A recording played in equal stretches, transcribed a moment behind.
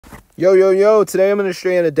Yo, today I'm going to show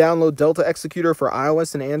you how to download Delta Executor for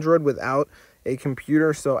iOS and Android without a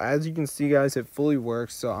computer. So as you can see, guys, it fully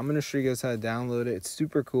works. So I'm going to show you guys how to download it. It's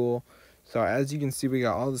super cool. So as you can see, we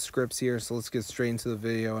got all the scripts here. So let's get straight into the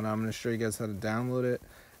video and I'm going to show you guys how to download it.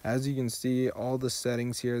 As you can see, all the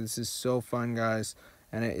settings here. This is so fun, guys,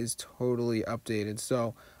 and it is totally updated.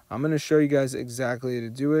 So I'm going to show you guys exactly how to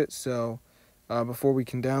do it. So before we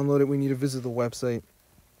can download it, we need to visit the website.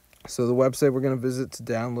 So the website we're going to visit to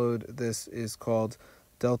download this is called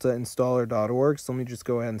deltainstaller.org. So let me just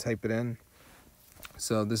go ahead and type it in.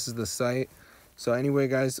 So this is the site. So anyway,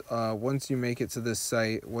 guys, once you make it to this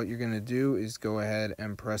site, what you're going to do is go ahead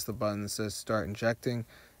and press the button that says start injecting,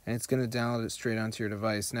 and it's going to download it straight onto your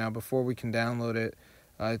device. Now, before we can download it,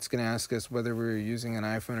 it's going to ask us whether we're using an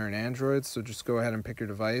iPhone or an Android. So just go ahead and pick your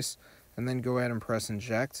device and then go ahead and press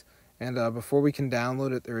inject. And before we can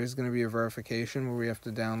download it, there is going to be a verification where we have to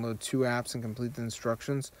download 2 apps and complete the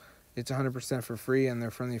instructions. It's 100% for free, and they're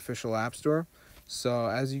from the official App Store. So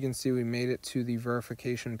as you can see, we made it to the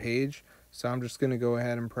verification page. So I'm just going to go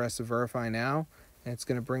ahead and press verify now, and it's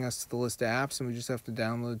going to bring us to the list of apps, and we just have to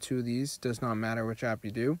download 2 of these. It does not matter which app you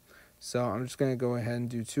do. So I'm just going to go ahead and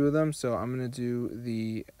do 2 of them. So I'm going to do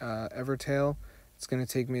the Evertail. It's going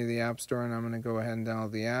to take me to the App Store, and I'm going to go ahead and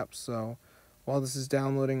download the app. So while this is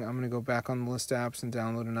downloading, I'm going to go back on the list of apps and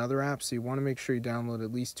download another app. So you want to make sure you download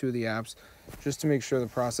at least 2 of the apps just to make sure the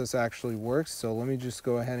process actually works. So let me just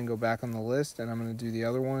go ahead and go back on the list, and I'm going to do the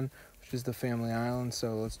other one, which is the Family Island.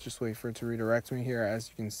 So let's just wait for it to redirect me here, as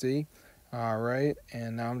you can see. All right,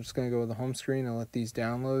 and now I'm just going to go to the home screen and let these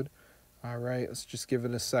download. All right, let's just give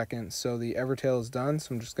it a second. So the Evertail is done,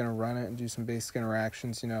 so I'm just going to run it and do some basic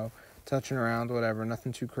interactions, touching around, whatever,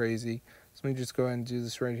 nothing too crazy. So let me just go ahead and do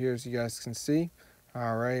this right here, as you guys can see.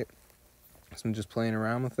 All right, so I'm just playing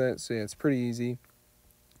around with it. So yeah, it's pretty easy.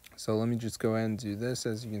 So let me just go ahead and do this,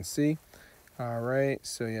 as you can see. All right,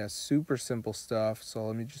 so yeah, super simple stuff. So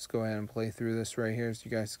let me just go ahead and play through this right here, as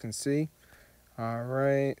you guys can see. All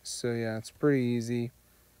right, so yeah, it's pretty easy.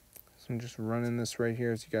 So I'm just running this right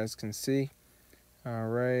here, as you guys can see. All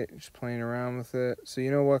right, just playing around with it. So you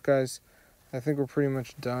know what, guys? I think we're pretty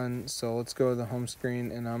much done. So let's go to the home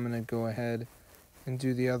screen, and I'm going to go ahead and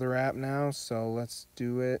do the other app now. So let's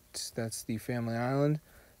do it. That's the Family Island.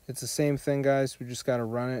 It's the same thing, guys. We just got to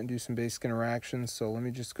run it and do some basic interactions. So let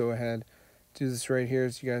me just go ahead, do this right here,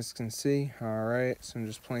 as you guys can see. All right, so I'm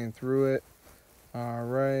just playing through it. All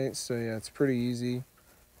right, so yeah, it's pretty easy.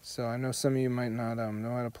 So I know some of you might not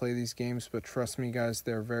know how to play these games, but trust me, guys,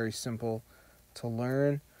 they're very simple to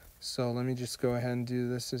learn. So let me just go ahead and do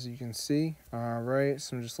this, as you can see. All right,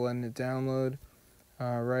 so I'm just letting it download.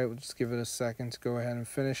 All right, we'll just give it a second to go ahead and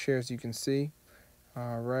finish here, as you can see.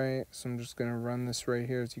 All right, so I'm just going to run this right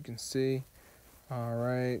here, as you can see. All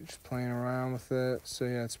right, just playing around with it. So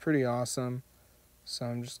yeah, it's pretty awesome. So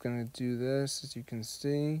I'm just going to do this, as you can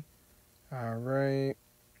see. All right,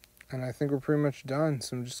 and I think we're pretty much done.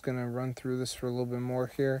 So I'm just going to run through this for a little bit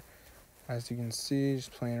more here. As you can see,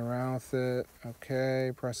 just playing around with it.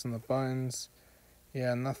 Okay, pressing the buttons.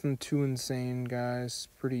 Yeah, nothing too insane, guys.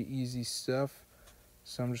 Pretty easy stuff.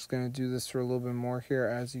 So I'm just going to do this for a little bit more here,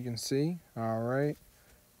 as you can see. All right,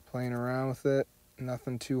 playing around with it.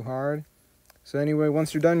 Nothing too hard. So anyway,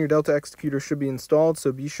 once you're done, your Delta Executor should be installed.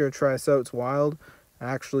 So be sure to try us out. It's wild.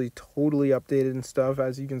 Actually totally updated and stuff,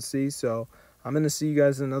 as you can see. So I'm going to see you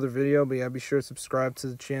guys in another video. But yeah, be sure to subscribe to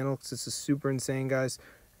the channel, because this is super insane, guys.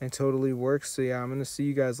 It totally works. So yeah, I'm going to see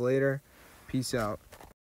you guys later. Peace out.